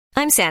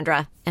I'm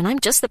Sandra, and I'm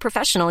just the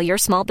professional your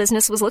small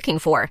business was looking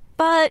for.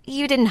 But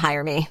you didn't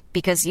hire me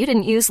because you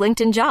didn't use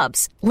LinkedIn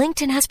Jobs.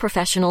 LinkedIn has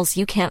professionals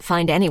you can't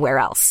find anywhere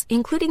else,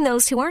 including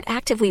those who aren't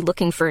actively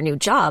looking for a new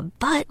job,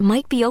 but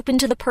might be open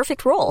to the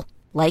perfect role,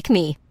 like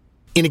me.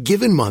 In a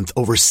given month,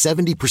 over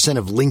 70%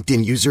 of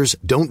LinkedIn users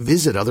don't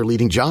visit other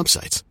leading job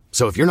sites.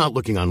 So if you're not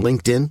looking on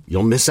LinkedIn,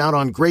 you'll miss out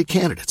on great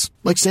candidates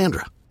like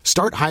Sandra.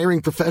 Start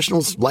hiring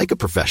professionals like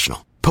a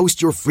professional.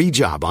 Post your free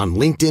job on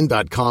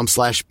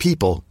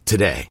linkedin.com/people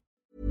today.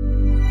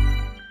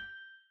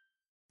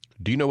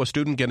 Do you know a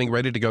student getting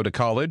ready to go to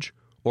college?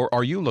 Or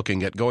are you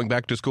looking at going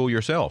back to school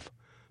yourself?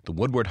 The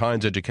Woodward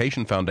Hines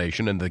Education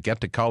Foundation and the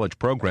Get to College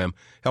program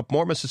help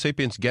more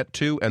Mississippians get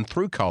to and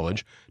through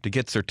college to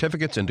get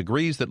certificates and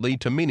degrees that lead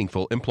to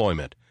meaningful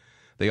employment.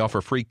 They offer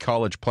free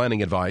college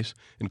planning advice,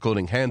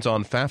 including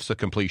hands-on FAFSA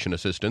completion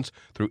assistance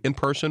through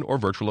in-person or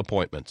virtual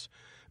appointments.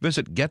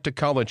 Visit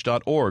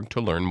gettocollege.org to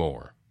learn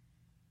more.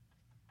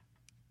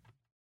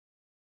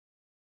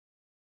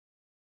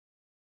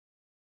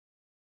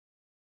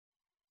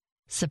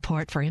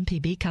 Support for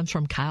MPB comes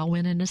from Kyle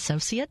Wynn and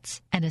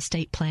Associates, an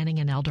estate planning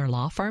and elder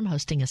law firm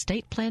hosting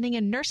estate planning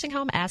and nursing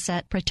home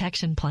asset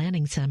protection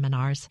planning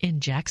seminars in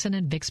Jackson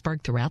and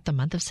Vicksburg throughout the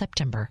month of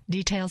September.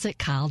 Details at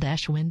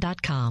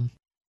kyle-wynn.com.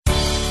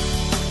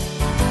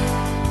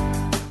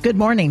 Good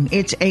morning.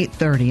 It's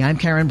 8:30. I'm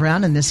Karen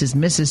Brown, and this is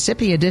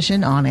Mississippi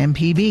Edition on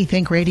MPB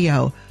Think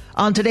Radio.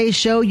 On today's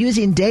show,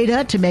 using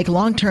data to make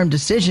long-term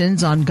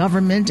decisions on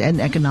government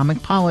and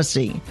economic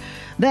policy.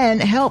 Then,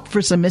 help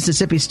for some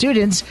Mississippi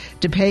students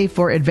to pay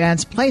for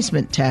advanced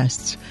placement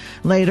tests.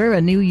 Later, a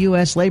new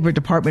U.S. Labor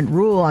Department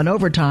rule on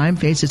overtime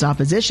faces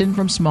opposition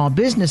from small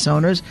business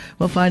owners.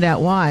 We'll find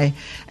out why.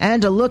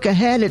 And a look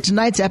ahead at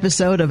tonight's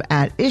episode of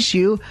At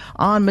Issue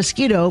on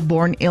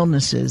mosquito-borne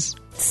illnesses.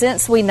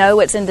 Since we know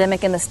it's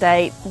endemic in the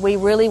state, we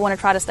really want to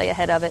try to stay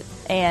ahead of it,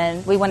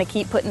 and we want to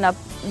keep putting up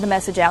the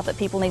message out that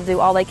people need to do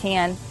all they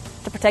can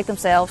to protect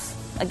themselves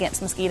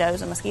against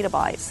mosquitoes and mosquito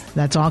bites.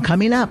 That's all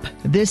coming up.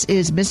 This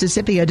is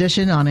Mississippi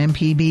Edition on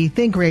MPB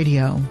Think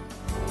Radio.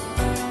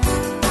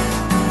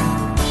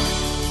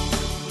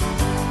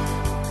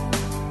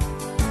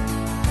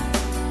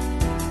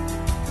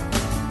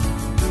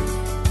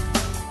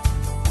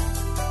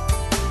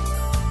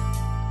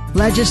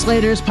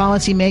 Legislators,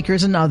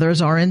 policymakers, and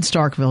others are in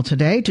Starkville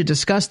today to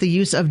discuss the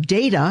use of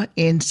data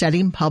in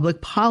setting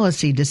public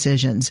policy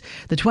decisions.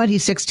 The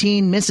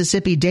 2016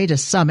 Mississippi Data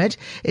Summit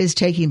is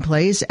taking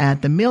place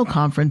at the Mill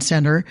Conference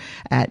Center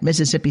at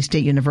Mississippi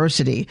State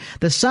University.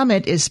 The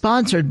summit is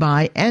sponsored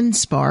by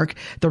NSPARC,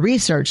 the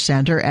research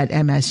center at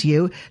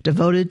MSU,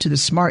 devoted to the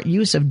smart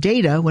use of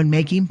data when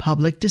making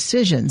public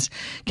decisions.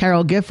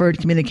 Carol Gifford,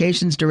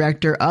 communications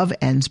director of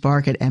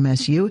NSPARC at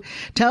MSU,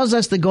 tells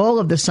us the goal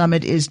of the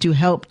summit is to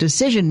help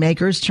decision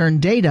makers turn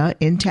data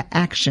into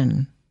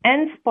action.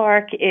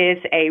 NSPARC is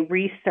a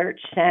research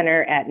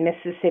center at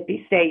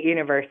Mississippi State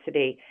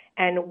University,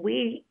 and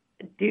we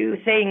do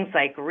things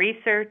like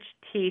research,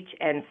 teach,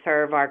 and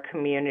serve our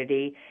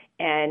community,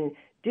 and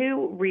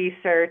do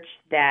research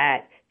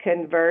that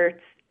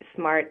converts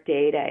smart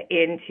data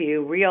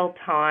into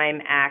real-time,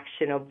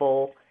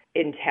 actionable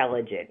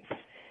intelligence.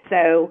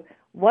 So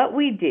what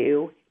we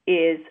do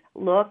is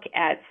look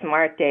at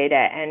smart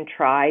data and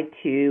try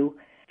to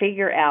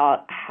figure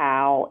out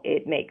how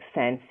it makes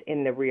sense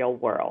in the real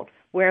world.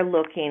 We're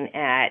looking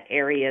at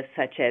areas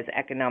such as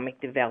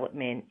economic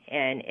development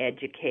and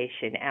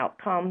education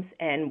outcomes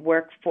and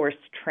workforce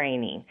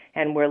training.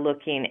 And we're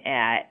looking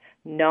at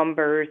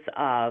numbers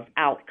of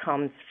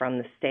outcomes from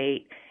the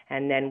state.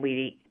 And then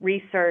we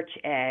research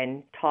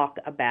and talk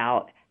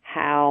about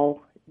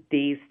how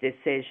these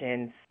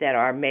decisions that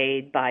are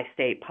made by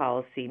state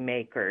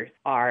policymakers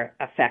are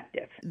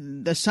effective.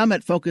 The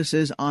summit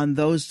focuses on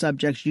those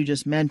subjects you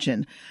just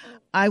mentioned.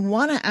 I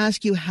want to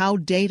ask you how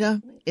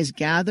data is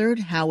gathered,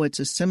 how it's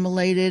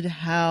assimilated,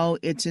 how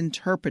it's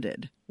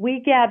interpreted. We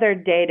gather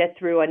data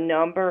through a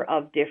number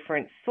of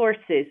different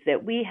sources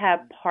that we have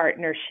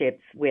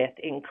partnerships with,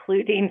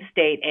 including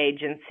state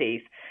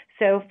agencies.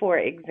 So, for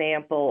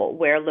example,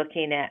 we're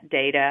looking at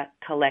data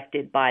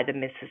collected by the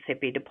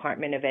Mississippi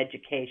Department of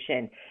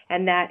Education,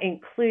 and that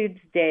includes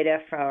data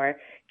for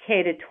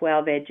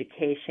K-12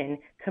 education,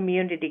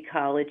 community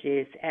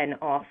colleges, and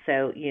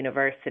also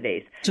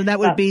universities. So that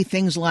would be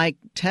things like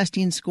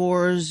testing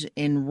scores,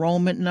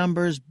 enrollment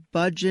numbers,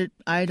 budget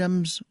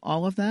items,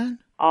 all of that?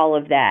 All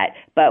of that,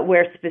 but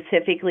we're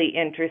specifically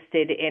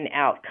interested in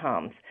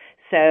outcomes.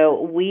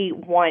 So we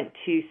want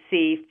to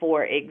see,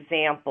 for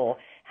example,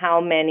 how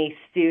many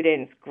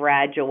students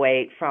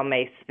graduate from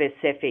a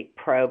specific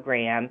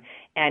program,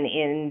 and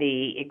in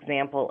the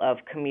example of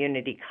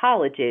community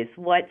colleges,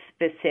 what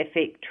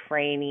specific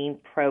training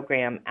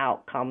program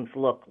outcomes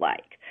look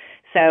like.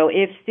 So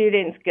if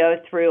students go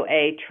through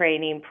a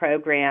training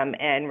program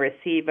and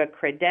receive a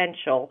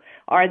credential,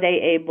 are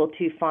they able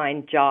to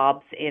find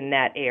jobs in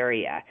that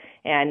area?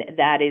 And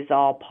that is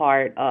all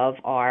part of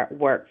our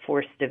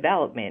workforce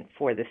development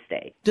for the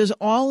state. Does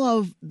all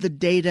of the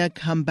data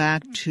come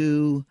back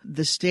to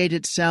the state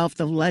itself,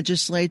 the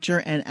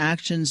legislature, and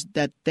actions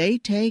that they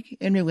take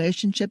in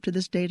relationship to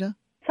this data?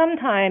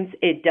 Sometimes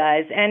it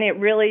does, and it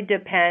really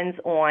depends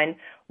on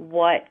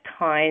what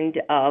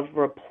kind of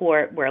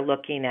report we're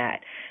looking at.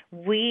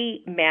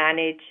 We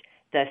manage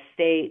the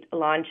state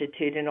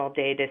longitudinal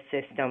data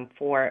system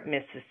for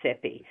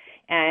Mississippi,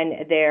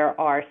 and there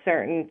are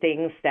certain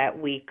things that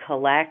we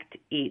collect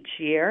each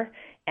year,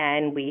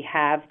 and we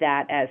have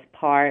that as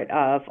part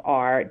of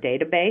our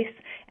database.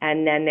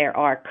 And then there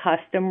are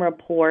custom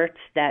reports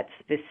that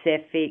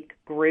specific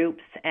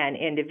groups and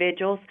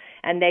individuals,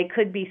 and they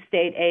could be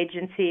state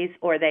agencies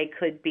or they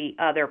could be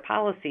other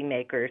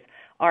policymakers,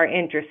 are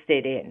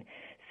interested in.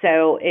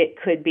 So it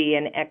could be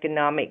an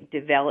economic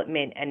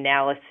development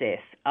analysis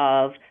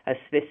of a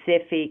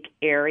specific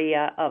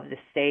area of the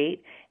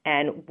state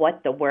and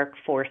what the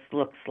workforce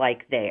looks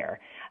like there,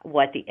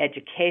 what the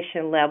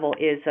education level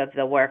is of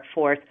the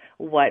workforce,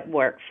 what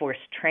workforce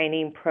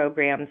training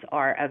programs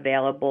are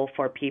available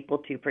for people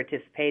to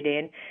participate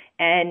in,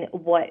 and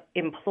what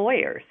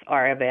employers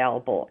are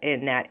available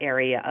in that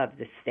area of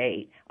the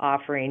state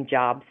offering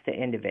jobs to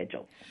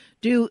individuals.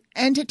 Do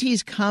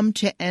entities come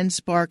to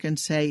NSPARC and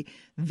say,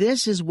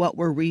 this is what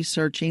we're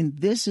researching,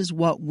 this is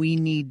what we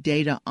need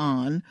data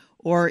on,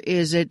 or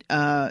is it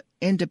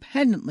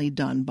independently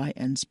done by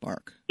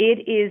NSPARC?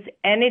 It is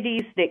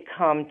entities that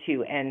come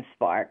to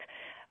NSPARC.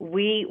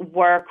 We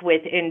work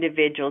with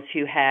individuals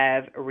who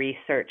have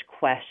research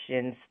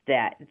questions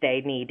that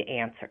they need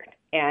answered.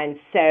 And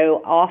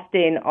so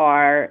often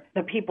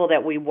the people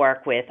that we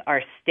work with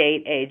are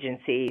state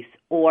agencies,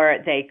 or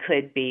they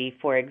could be,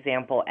 for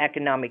example,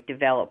 economic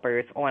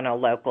developers on a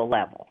local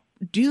level.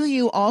 Do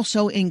you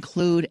also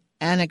include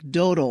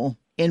anecdotal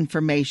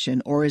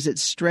information, or is it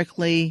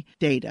strictly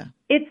data?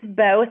 It's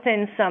both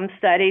in some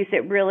studies.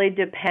 It really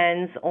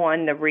depends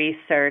on the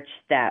research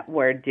that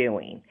we're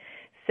doing.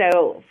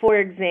 So, for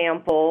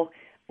example,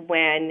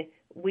 when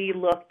we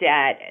looked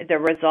at the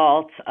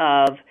results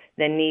of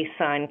the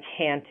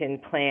Nissan-Canton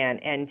plan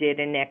and did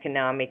an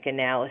economic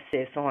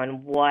analysis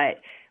on what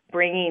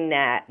bringing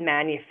that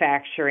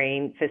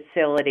manufacturing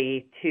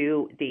facility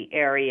to the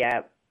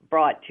area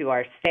brought to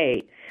our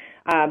state,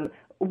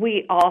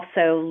 we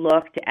also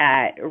looked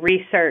at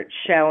research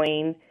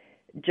showing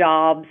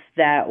jobs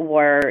that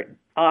were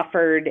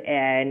offered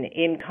and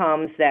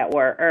incomes that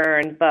were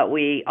earned, but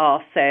we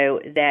also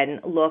then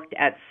looked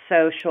at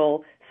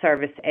social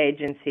service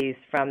agencies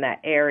from that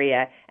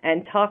area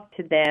and talked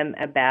to them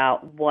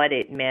about what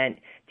it meant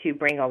to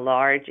bring a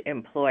large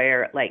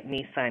employer like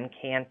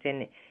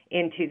Nissan-Canton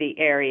into the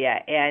area.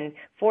 And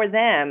for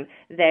them,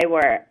 they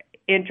were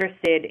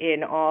interested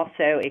in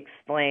also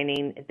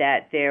explaining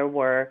that there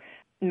were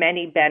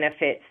many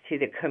benefits to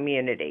the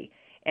community,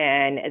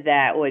 and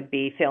that would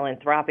be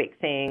philanthropic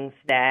things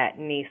that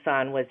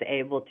Nissan was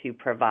able to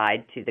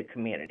provide to the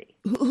community.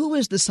 Who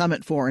is the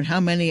summit for, and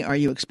how many are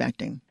you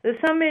expecting? The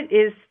summit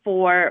is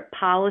for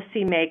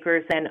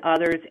policymakers and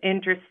others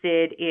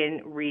interested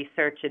in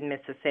research in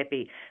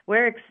Mississippi.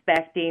 We're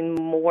expecting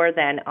more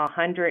than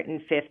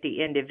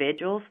 150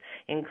 individuals,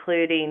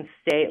 including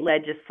state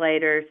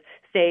legislators,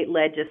 state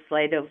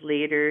legislative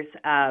leaders,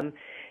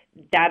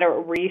 data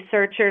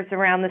researchers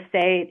around the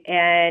state,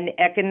 and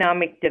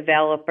economic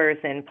developers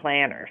and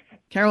planners.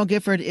 Carol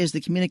Gifford is the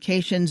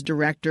Communications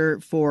Director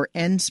for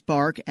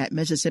NSPARC at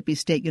Mississippi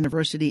State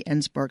University.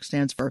 NSPARC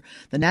stands for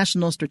the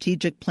National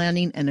Strategic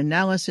Planning and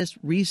Analysis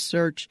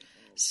Research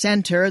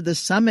Center. The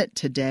summit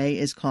today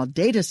is called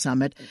Data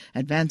Summit,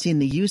 Advancing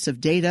the Use of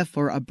Data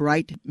for a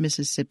Bright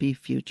Mississippi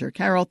Future.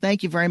 Carol,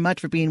 thank you very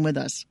much for being with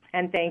us.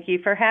 And thank you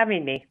for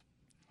having me.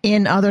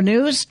 In other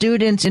news,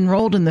 students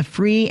enrolled in the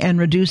free and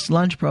reduced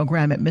lunch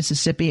program at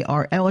Mississippi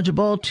are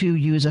eligible to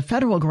use a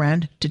federal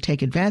grant to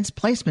take advanced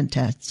placement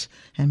tests.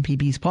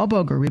 MPB's Paul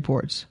Boger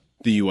reports.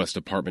 The U.S.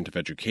 Department of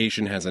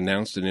Education has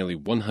announced a nearly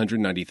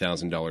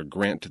 $190,000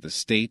 grant to the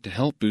state to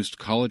help boost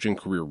college and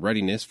career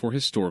readiness for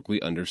historically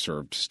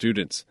underserved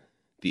students.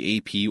 The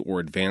AP,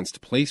 or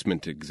Advanced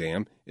Placement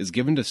Exam, is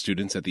given to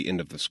students at the end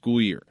of the school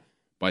year.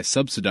 By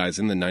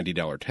subsidizing the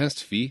 $90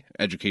 test fee,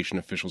 education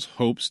officials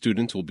hope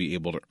students will be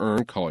able to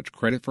earn college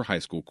credit for high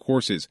school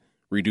courses,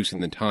 reducing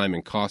the time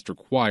and cost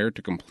required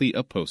to complete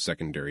a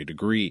post-secondary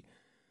degree.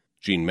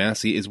 Jean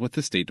Massey is with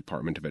the State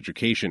Department of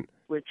Education.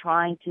 We're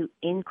trying to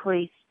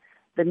increase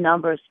the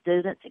number of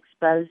students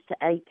exposed to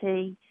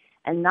AP,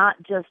 and not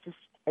just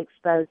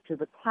exposed to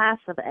the class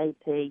of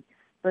AP,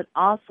 but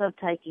also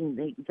taking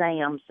the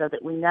exam so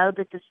that we know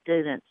that the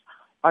students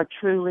are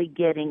truly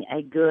getting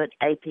a good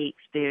AP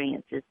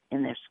experience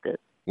in their school.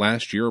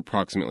 Last year,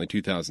 approximately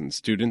 2,000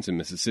 students in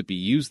Mississippi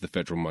used the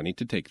federal money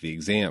to take the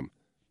exam.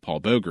 Paul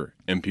Boger,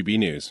 MPB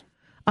News.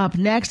 Up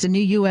next, a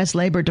new U.S.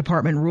 Labor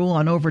Department rule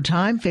on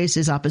overtime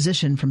faces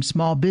opposition from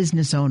small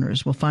business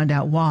owners. We'll find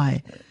out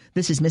why.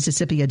 This is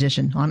Mississippi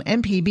Edition on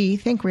MPB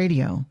Think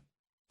Radio.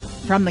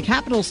 From the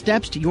Capitol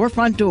steps to your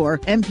front door,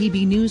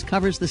 MPB News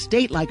covers the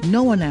state like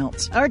no one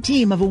else. Our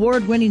team of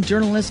award-winning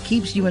journalists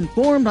keeps you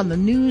informed on the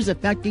news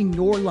affecting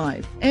your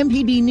life.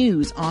 MPB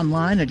News,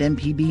 online at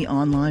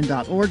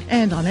mpbonline.org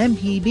and on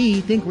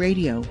MPB Think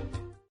Radio.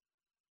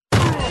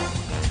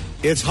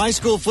 It's high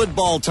school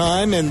football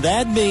time, and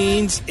that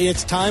means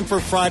it's time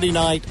for Friday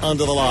Night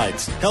Under the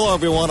Lights. Hello,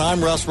 everyone.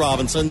 I'm Russ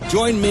Robinson.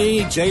 Join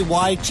me, Jay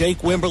White, Jake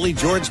Wimberly,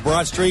 George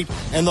Broadstreet,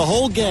 and the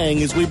whole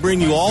gang as we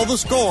bring you all the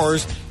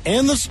scores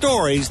and the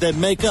stories that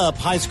make up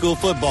high school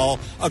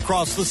football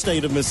across the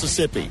state of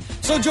Mississippi.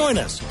 So join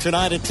us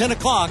tonight at 10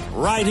 o'clock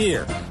right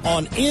here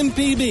on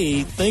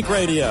MPB Think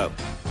Radio.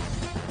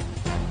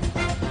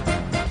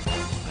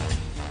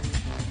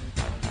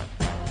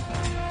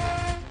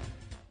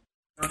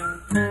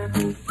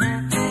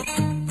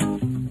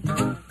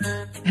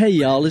 Hey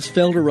y'all, it's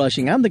Felder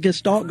Rushing. I'm the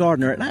Gestalt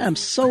Gardener, and I am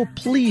so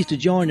pleased to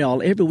join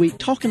y'all every week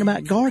talking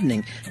about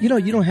gardening. You know,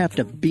 you don't have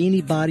to be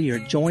anybody or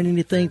join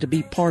anything to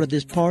be part of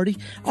this party.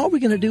 All we're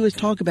going to do is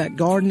talk about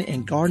gardening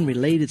and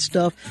garden-related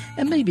stuff,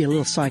 and maybe a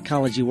little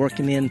psychology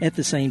working in at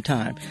the same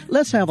time.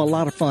 Let's have a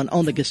lot of fun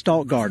on the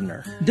Gestalt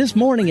Gardener. This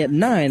morning at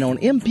 9 on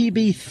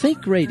MPB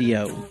Think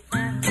Radio.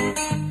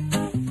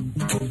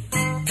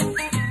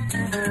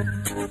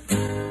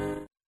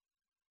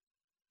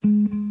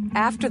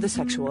 After the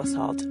sexual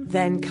assault,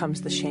 then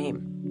comes the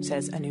shame,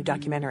 says a new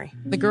documentary.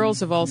 The girls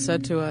have all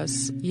said to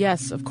us,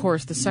 yes, of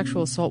course, the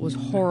sexual assault was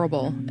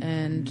horrible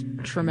and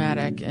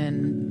traumatic,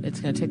 and it's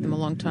going to take them a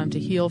long time to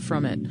heal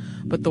from it.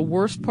 But the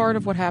worst part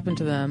of what happened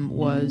to them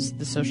was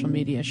the social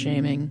media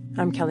shaming.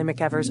 I'm Kelly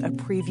McEvers, a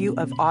preview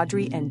of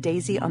Audrey and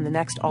Daisy on the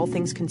next All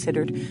Things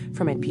Considered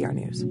from NPR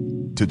News.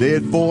 Today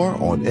at 4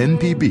 on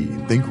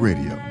NPB Think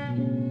Radio.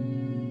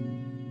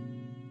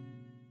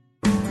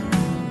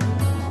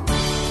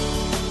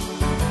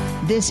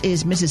 This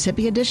is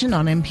Mississippi Edition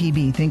on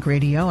MPB Think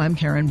Radio. I'm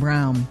Karen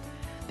Brown.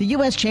 The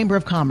U.S. Chamber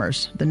of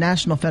Commerce, the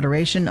National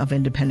Federation of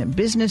Independent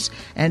Business,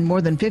 and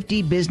more than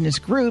 50 business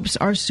groups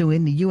are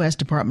suing the U.S.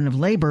 Department of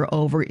Labor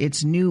over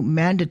its new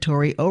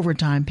mandatory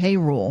overtime pay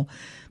rule.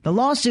 The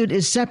lawsuit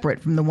is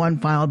separate from the one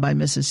filed by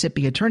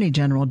Mississippi Attorney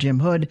General Jim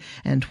Hood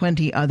and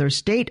 20 other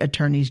state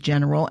attorneys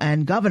general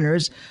and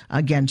governors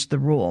against the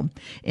rule.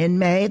 In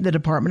May, the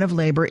Department of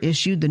Labor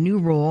issued the new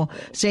rule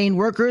saying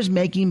workers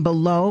making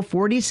below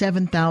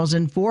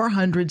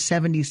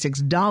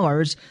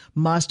 $47,476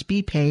 must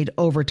be paid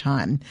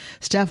overtime.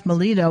 Steph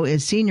Melito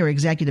is Senior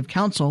Executive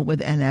Counsel with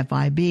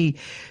NFIB.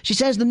 She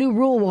says the new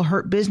rule will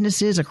hurt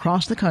businesses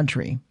across the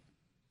country.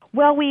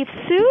 Well, we've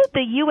sued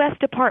the U.S.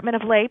 Department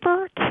of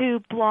Labor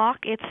to block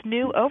its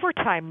new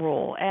overtime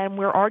rule, and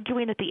we're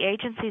arguing that the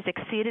agency's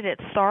exceeded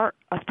its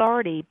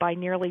authority by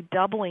nearly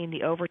doubling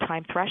the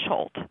overtime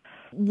threshold.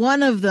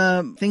 One of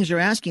the things you're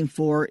asking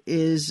for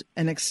is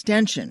an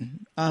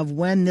extension of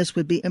when this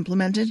would be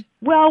implemented?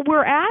 Well,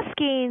 we're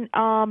asking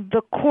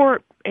the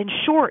court, in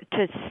short,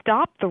 to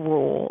stop the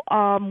rule.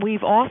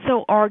 We've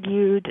also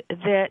argued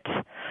that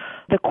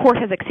the court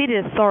has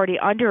exceeded its authority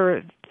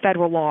under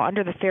federal law,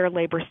 under the Fair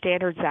Labor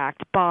Standards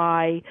Act,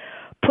 by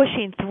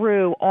pushing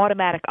through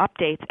automatic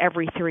updates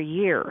every 3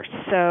 years.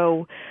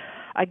 So,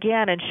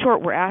 again, in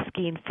short, we're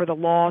asking for the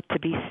law to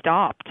be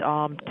stopped,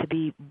 to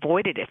be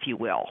voided, if you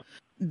will.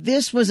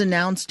 This was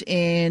announced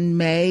in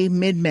May,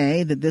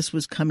 mid-May, that this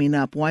was coming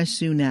up. Why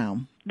sue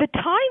now? The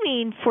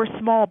timing for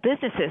small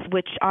businesses,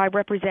 which I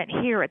represent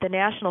here at the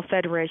National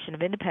Federation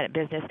of Independent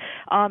Business,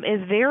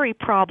 is very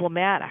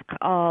problematic.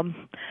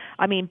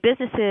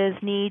 Businesses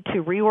need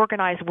to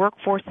reorganize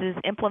workforces,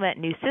 implement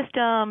new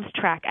systems,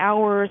 track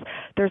hours.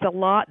 There's a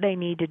lot they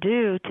need to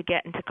do to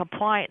get into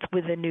compliance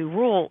with the new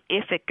rule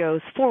if it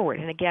goes forward.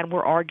 And again,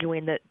 we're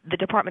arguing that the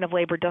Department of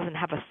Labor doesn't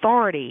have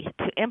authority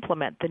to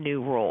implement the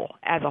new rule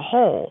as a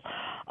whole.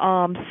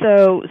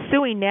 So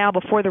suing now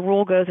before the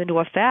rule goes into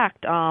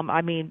effect,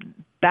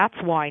 that's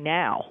why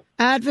now.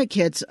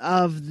 Advocates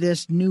of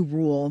this new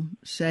rule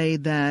say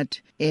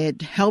that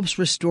it helps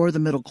restore the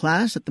middle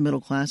class, that the middle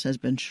class has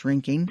been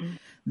shrinking,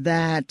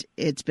 that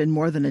it's been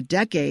more than a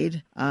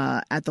decade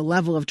at the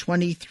level of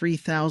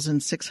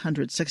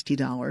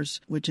 $23,660,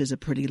 which is a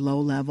pretty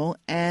low level,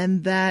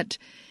 and that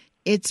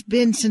it's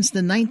been since the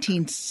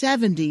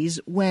 1970s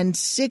when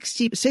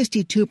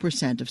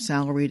 62% of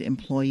salaried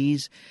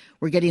employees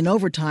were getting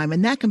overtime,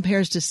 and that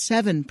compares to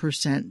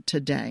 7%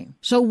 today.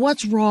 So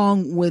what's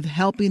wrong with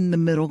helping the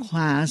middle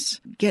class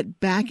get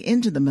back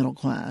into the middle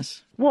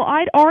class? Well,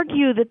 I'd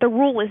argue that the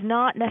rule is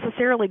not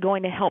necessarily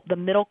going to help the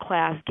middle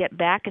class get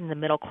back in the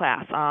middle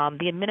class.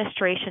 The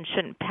administration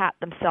shouldn't pat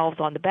themselves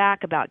on the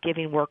back about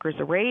giving workers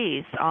a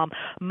raise.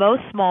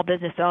 Most small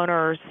business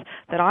owners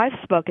that I've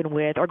spoken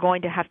with are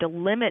going to have to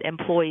limit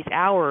employees'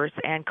 hours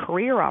and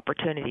career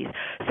opportunities.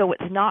 So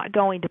it's not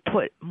going to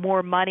put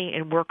more money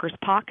in workers'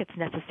 pockets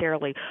necessarily.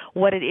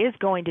 What it is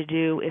going to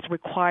do is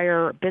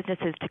require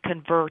businesses to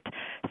convert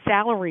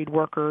salaried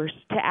workers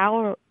to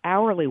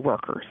hourly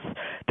workers.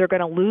 They're going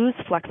to lose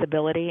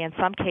flexibility, in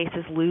some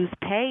cases lose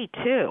pay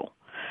too.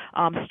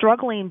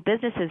 Struggling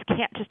businesses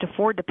can't just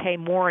afford to pay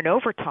more in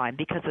overtime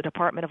because the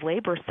Department of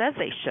Labor says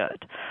they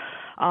should.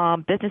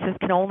 Businesses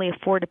can only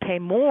afford to pay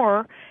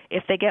more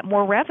if they get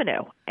more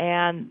revenue.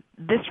 And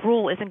this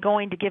rule isn't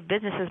going to give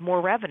businesses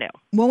more revenue.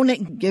 Won't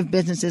it give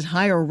businesses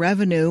higher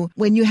revenue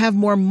when you have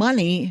more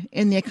money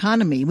in the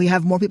economy? We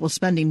have more people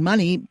spending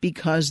money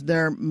because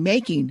they're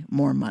making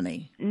more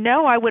money.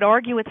 No, I would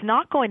argue it's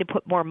not going to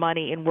put more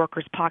money in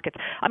workers' pockets.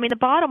 I mean, the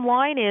bottom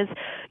line is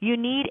you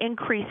need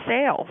increased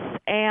sales,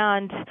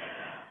 and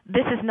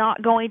this is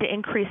not going to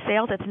increase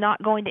sales. It's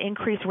not going to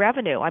increase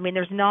revenue. I mean,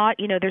 there's not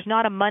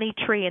a money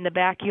tree in the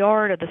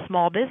backyard of the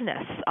small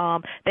business.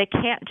 They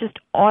can't just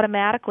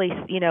automatically,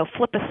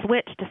 flip a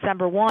switch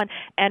December 1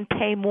 and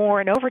pay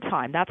more in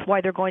overtime. That's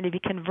why they're going to be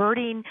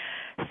converting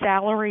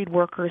salaried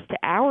workers to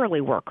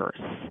hourly workers,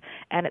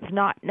 and it's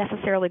not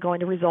necessarily going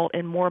to result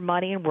in more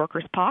money in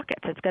workers'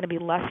 pockets. It's going to be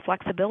less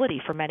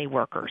flexibility for many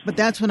workers. But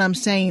that's what I'm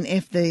saying.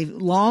 If the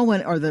law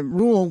or the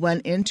rule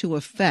went into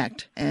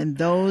effect and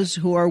those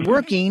who are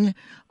working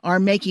are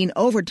making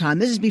overtime.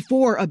 This is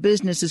before a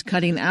business is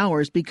cutting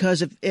hours,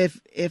 because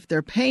if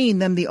they're paying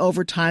them the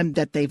overtime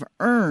that they've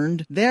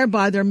earned,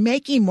 thereby they're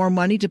making more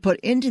money to put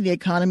into the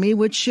economy,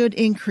 which should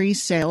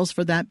increase sales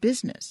for that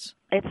business.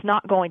 It's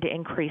not going to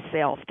increase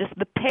sales. Just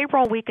the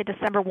payroll week of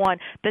December 1,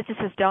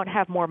 businesses don't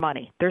have more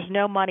money. There's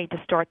no money to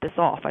start this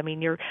off. I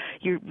mean, you're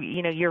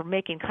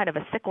making kind of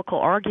a cyclical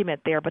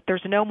argument there, but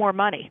there's no more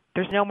money.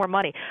 There's no more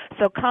money.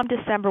 So come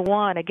December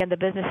 1, again, the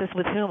businesses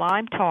with whom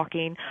I'm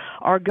talking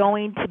are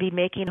going to be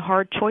making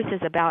hard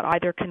choices about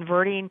either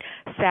converting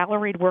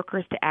salaried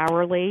workers to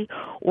hourly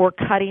or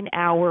cutting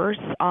hours,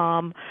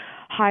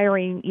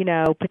 hiring,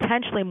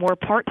 potentially more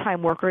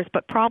part-time workers,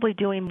 but probably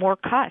doing more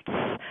cuts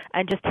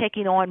and just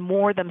taking on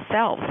more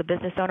themselves, the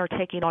business owner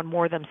taking on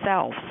more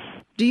themselves.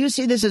 Do you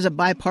see this as a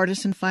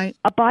bipartisan fight?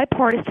 A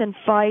bipartisan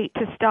fight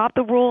to stop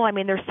the rule. I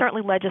mean, there's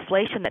certainly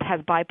legislation that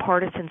has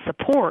bipartisan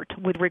support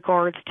with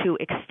regards to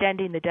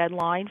extending the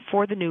deadline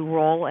for the new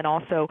rule and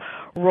also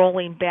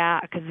rolling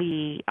back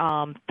the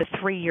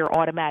 3-year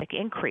automatic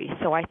increase.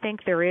 So I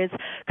think there is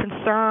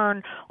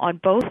concern on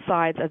both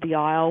sides of the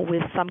aisle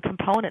with some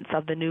components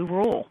of the new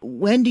rule.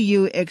 When do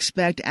you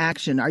expect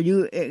action? Are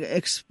you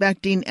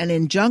expecting an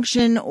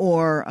injunction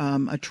or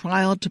a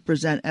trial to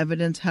present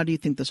evidence? How do you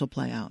think this will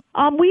play out?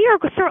 We are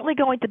certainly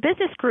going to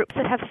business groups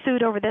that have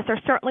sued over this are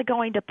certainly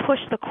going to push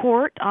the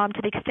court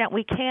to the extent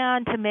we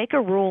can to make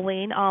a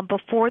ruling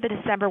before the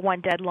December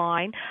 1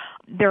 deadline.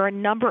 There are a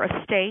number of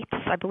states,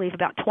 I believe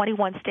about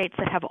 21 states,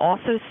 that have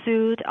also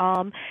sued,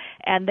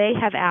 and they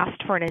have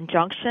asked for an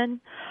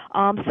injunction.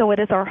 So it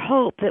is our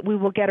hope that we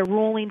will get a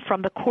ruling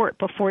from the court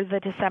before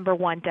the December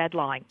 1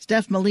 deadline.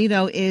 Steph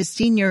Melito is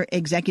Senior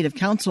Executive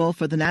Counsel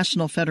for the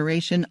National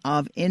Federation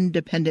of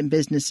Independent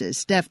Businesses.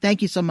 Steph,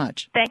 thank you so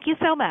much. Thank you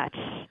so much.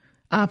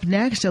 Up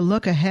next, a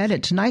look ahead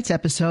at tonight's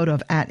episode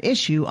of At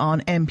Issue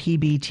on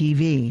MPB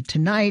TV.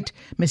 Tonight,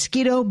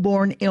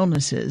 mosquito-borne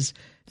illnesses.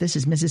 This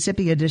is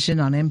Mississippi Edition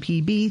on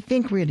MPB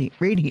Think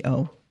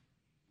Radio.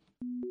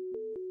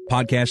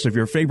 Podcasts of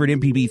your favorite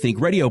MPB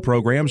Think Radio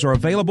programs are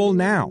available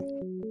now.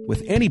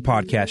 With any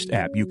podcast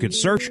app, you can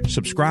search,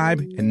 subscribe,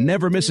 and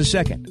never miss a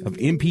second of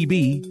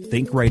MPB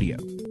Think Radio.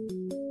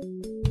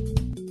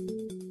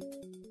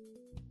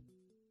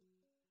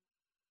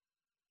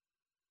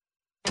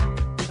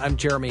 I'm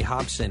Jeremy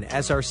Hobson.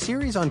 As our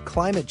series on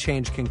climate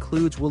change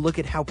concludes, we'll look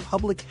at how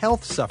public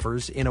health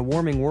suffers in a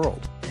warming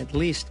world. At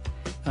least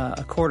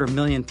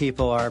 250,000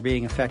 people are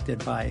being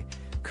affected by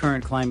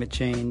current climate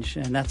change,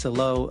 and that's a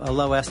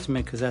low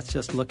estimate because that's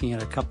just looking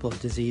at a couple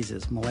of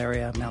diseases,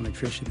 malaria,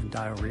 malnutrition, and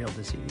diarrheal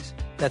disease.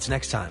 That's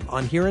next time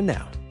on Here and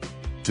Now.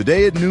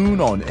 Today at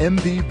noon on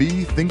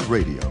MPB Think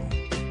Radio.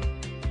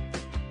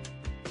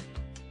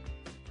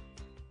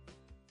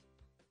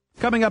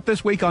 Coming up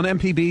this week on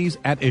MPB's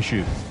At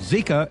Issue,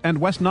 Zika and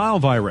West Nile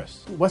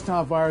virus. West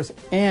Nile virus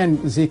and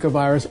Zika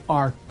virus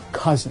are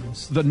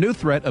cousins. The new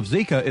threat of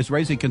Zika is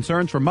raising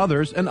concerns for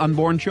mothers and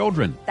unborn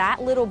children.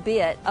 That little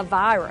bit of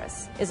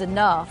virus is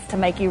enough to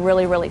make you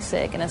really, really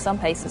sick, and in some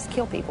cases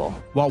kill people.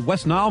 While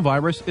West Nile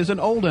virus is an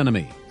old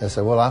enemy. They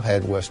say, well, I've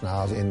had West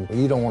Nile, and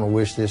you don't want to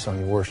wish this on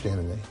your worst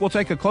enemy. We'll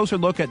take a closer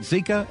look at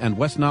Zika and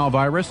West Nile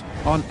virus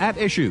on At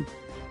Issue.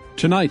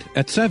 Tonight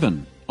at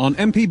 7 on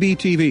MPB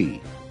TV.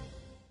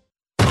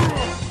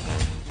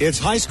 It's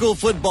high school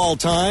football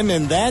time,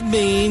 and that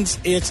means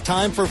it's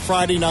time for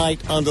Friday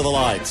Night Under the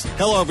Lights.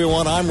 Hello,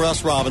 everyone. I'm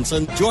Russ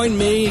Robinson. Join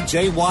me,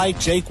 Jay White,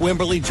 Jake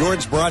Wimberly,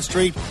 George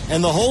Broadstreet,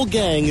 and the whole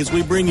gang as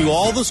we bring you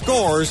all the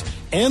scores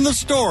and the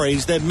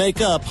stories that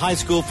make up high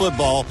school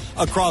football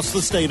across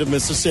the state of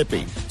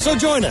Mississippi. So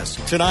join us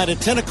tonight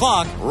at 10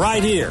 o'clock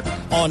right here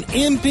on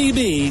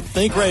MPB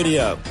Think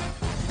Radio.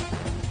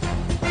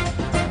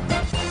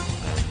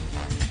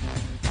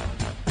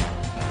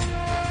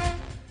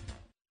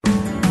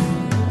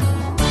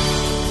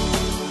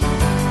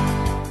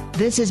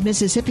 This is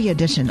Mississippi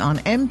Edition on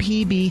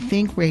MPB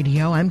Think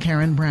Radio. I'm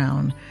Karen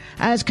Brown.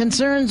 As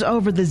concerns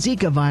over the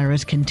Zika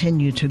virus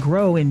continue to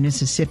grow in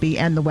Mississippi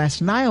and the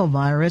West Nile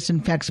virus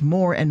infects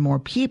more and more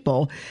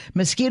people,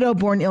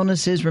 mosquito-borne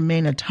illnesses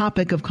remain a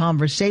topic of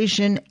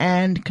conversation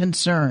and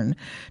concern.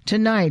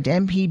 Tonight,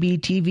 MPB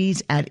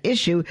TV's At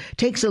Issue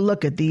takes a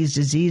look at these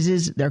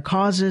diseases, their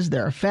causes,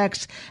 their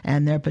effects,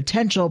 and their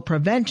potential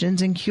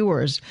preventions and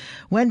cures.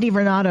 Wendy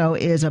Vernado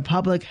is a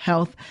public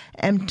health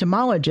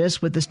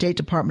entomologist with the State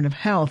Department of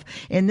Health.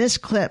 In this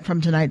clip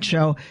from tonight's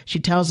show, she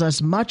tells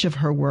us much of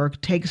her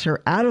work takes her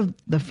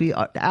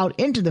out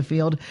into the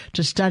field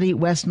to study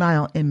West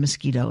Nile in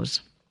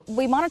mosquitoes.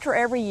 We monitor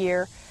every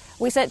year.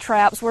 We set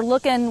traps.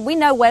 We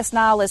know West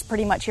Nile is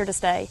pretty much here to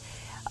stay,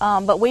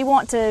 but we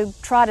want to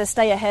try to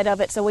stay ahead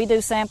of it. So we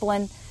do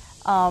sampling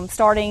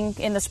starting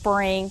in the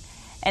spring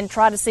and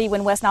try to see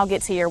when West Nile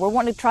gets here. We're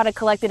wanting to try to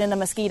collect it in the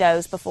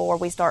mosquitoes before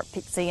we start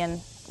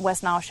seeing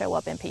West Nile show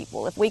up in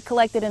people. If we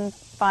collect it and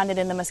find it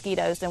in the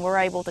mosquitoes, then we're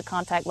able to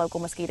contact local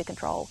mosquito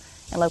control,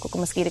 and local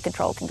mosquito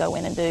control can go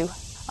in and do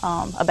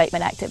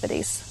abatement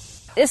activities.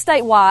 It's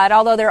statewide,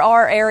 although there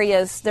are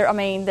areas that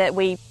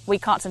we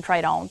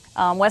concentrate on.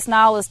 West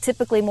Nile is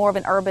typically more of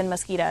an urban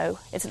mosquito.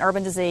 It's an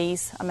urban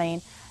disease.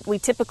 We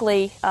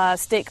typically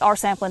stick our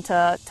sampling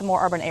to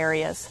more urban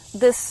areas.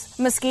 This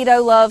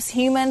mosquito loves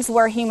humans,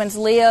 where humans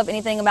live,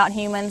 anything about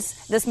humans.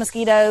 This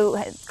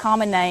mosquito,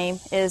 common name,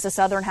 is a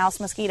southern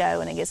house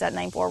mosquito, and it gets that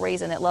name for a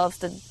reason. It loves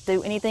to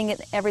do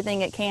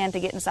everything it can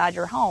to get inside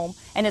your home,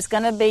 and it's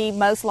going to be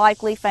most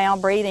likely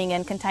found breeding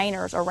in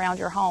containers around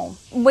your home.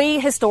 We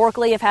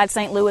historically have had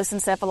St. Louis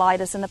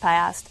encephalitis in the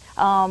past.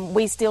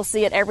 We still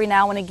see it every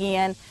now and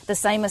again. The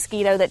same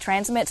mosquito that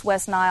transmits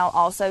West Nile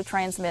also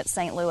transmits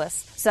St. Louis.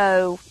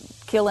 So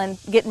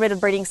getting rid of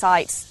breeding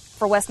sites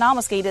for West Nile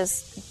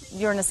mosquitoes,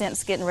 you're in a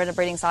sense getting rid of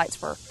breeding sites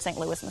for St.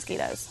 Louis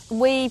mosquitoes.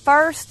 We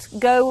first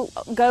go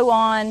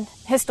on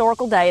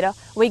historical data.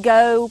 We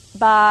go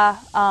by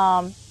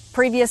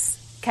previous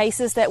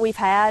cases that we've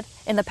had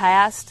in the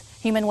past,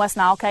 human West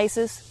Nile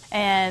cases.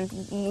 And,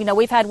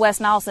 we've had West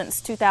Nile since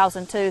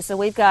 2002, so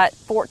we've got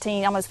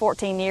almost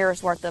 14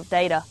 years worth of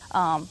data,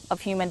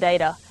 of human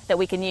data that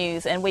we can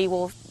use. And we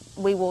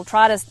will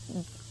try to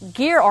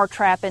gear our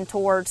trapping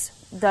towards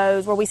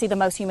those where we see the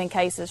most human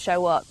cases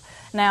show up.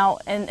 Now,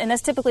 and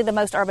that's typically the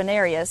most urban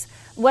areas.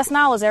 West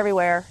Nile is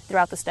everywhere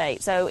throughout the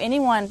state, so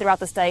anyone throughout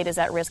the state is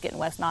at risk getting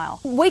West Nile.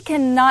 We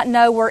cannot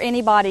know where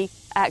anybody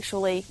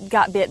actually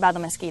got bit by the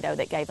mosquito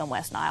that gave them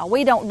West Nile.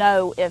 We don't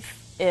know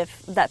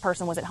if that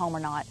person was at home or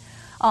not.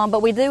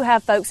 But we do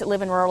have folks that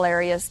live in rural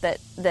areas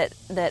that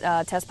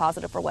test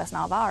positive for West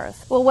Nile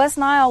virus. Well, West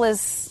Nile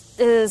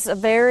is a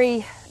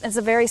very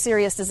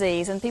serious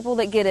disease, and people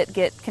that get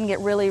it can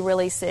get really,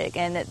 really sick.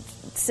 And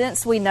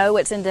since we know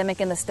it's endemic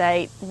in the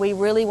state, we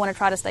really want to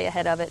try to stay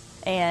ahead of it,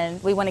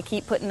 and we want to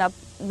keep putting up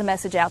the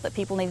message out that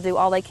people need to do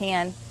all they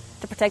can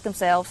to protect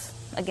themselves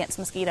against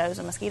mosquitoes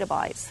and mosquito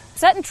bites.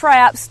 Setting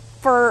traps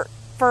for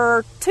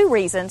two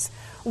reasons.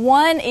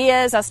 One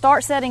is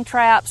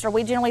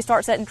we generally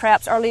start setting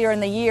traps earlier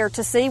in the year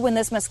to see when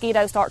this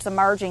mosquito starts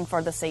emerging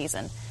for the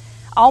season.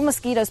 All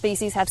mosquito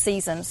species have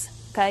seasons,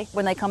 okay,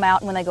 when they come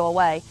out and when they go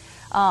away.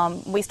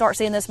 We start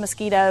seeing this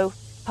mosquito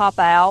pop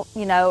out,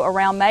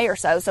 around May or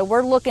so. So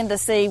we're looking to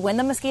see when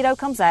the mosquito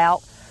comes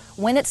out,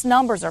 when its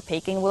numbers are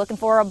peaking. We're looking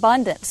for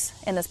abundance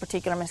in this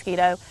particular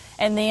mosquito.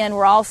 And then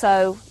we're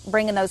also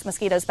bringing those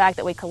mosquitoes back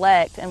that we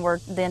collect, and we're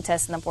then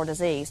testing them for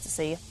disease to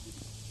see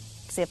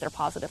if they're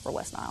positive for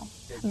West Nile.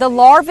 The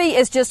larvae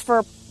is just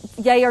for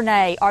yay or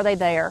nay, are they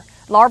there?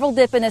 Larval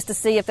dipping is to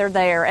see if they're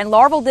there. And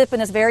larval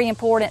dipping is very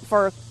important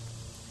for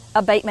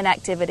abatement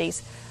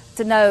activities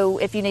to know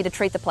if you need to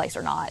treat the place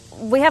or not.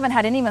 We haven't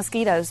had any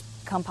mosquitoes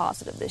come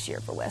positive this year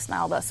for West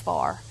Nile thus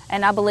far.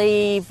 And I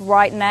believe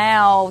right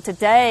now, to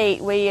date,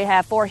 we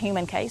have 4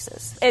 human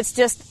cases. It's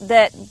just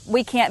that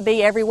we can't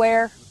be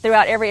everywhere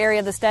throughout every area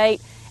of the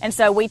state. And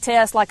so we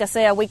test, like I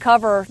said, we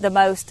cover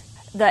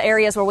the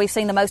areas where we've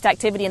seen the most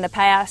activity in the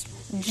past.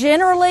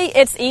 Generally,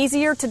 it's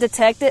easier to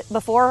detect it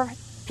before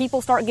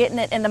people start getting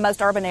it in the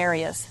most urban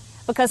areas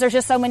because there's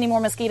just so many more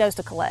mosquitoes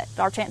to collect.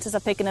 Our chances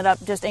of picking it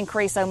up just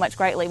increase so much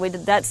greatly.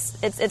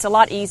 It's a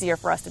lot easier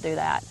for us to do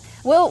that.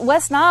 Well,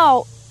 West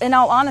Nile, in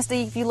all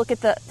honesty, if you look at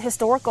the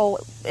historical,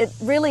 it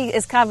really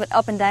is kind of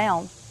up and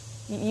down.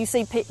 You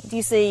see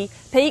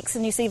peaks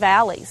and you see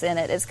valleys in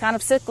it. It's kind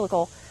of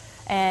cyclical.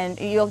 And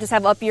you'll just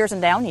have up years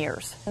and down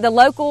years. The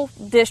local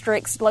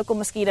districts, local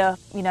mosquito,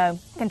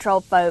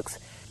 control folks,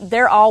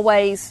 they're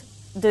always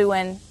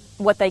doing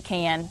what they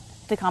can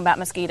to combat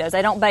mosquitoes.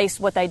 They don't base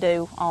what they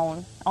do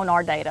on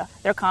our data.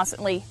 They're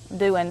constantly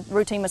doing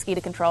routine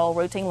mosquito control,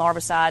 routine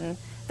larviciding,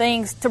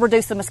 things to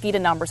reduce the mosquito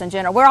numbers in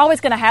general. We're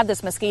always going to have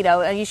this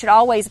mosquito, and you should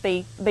always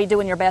be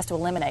doing your best to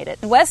eliminate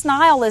it. West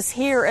Nile is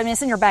here,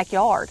 it's in your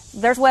backyard.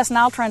 There's West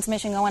Nile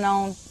transmission going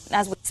on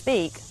as we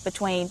speak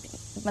between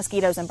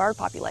mosquitoes and bird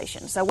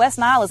populations. So West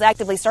Nile is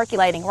actively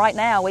circulating right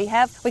now. We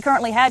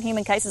currently have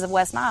human cases of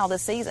West Nile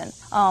this season.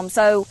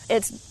 So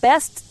it's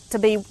best to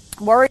be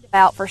worried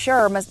about for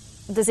sure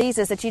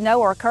diseases that you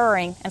know are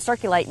occurring and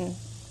circulating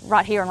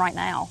right here and right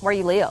now where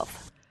you live.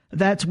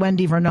 That's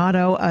Wendy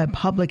Vernado, a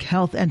public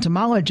health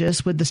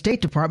entomologist with the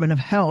State Department of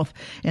Health,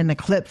 in the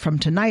clip from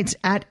tonight's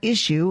At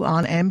Issue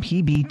on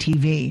MPB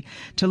TV.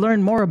 To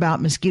learn more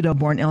about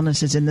mosquito-borne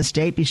illnesses in the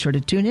state, be sure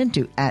to tune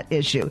into At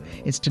Issue.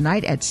 It's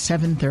tonight at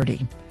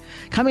 7:30.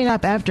 Coming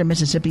up after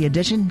Mississippi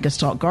Edition,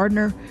 Gestalt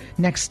Gardner,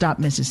 Next Stop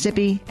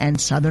Mississippi,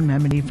 and Southern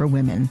Remedy for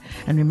Women.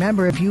 And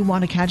remember, if you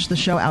want to catch the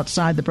show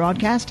outside the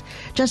broadcast,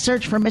 just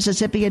search for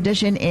Mississippi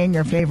Edition in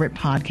your favorite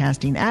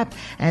podcasting app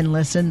and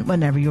listen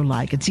whenever you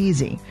like. It's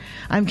easy.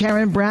 I'm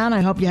Karen Brown.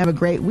 I hope you have a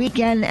great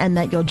weekend and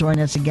that you'll join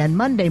us again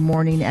Monday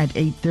morning at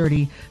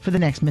 8:30 for the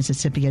next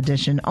Mississippi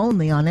Edition,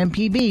 only on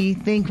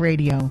MPB Think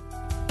Radio.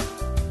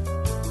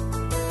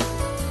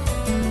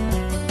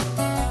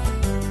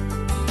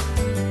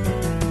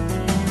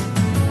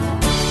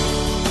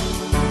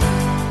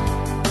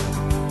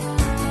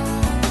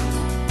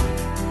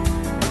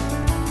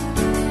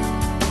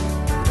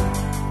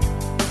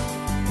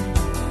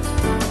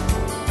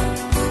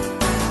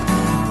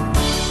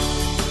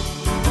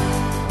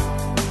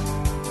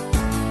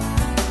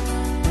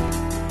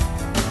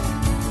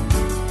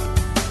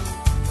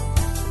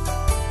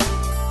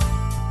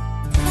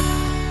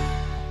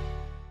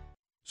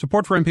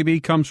 Support for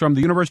MPB comes from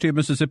the University of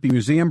Mississippi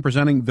Museum,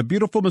 presenting The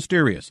Beautiful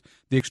Mysterious,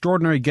 The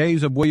Extraordinary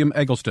Gaze of William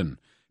Eggleston,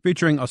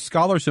 featuring a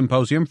scholar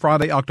symposium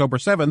Friday, October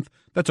 7th,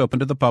 that's open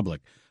to the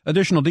public.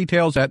 Additional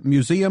details at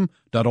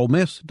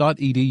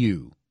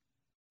museum.olemiss.edu.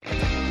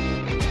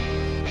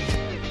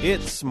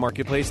 It's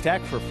Marketplace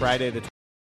Tech for Friday the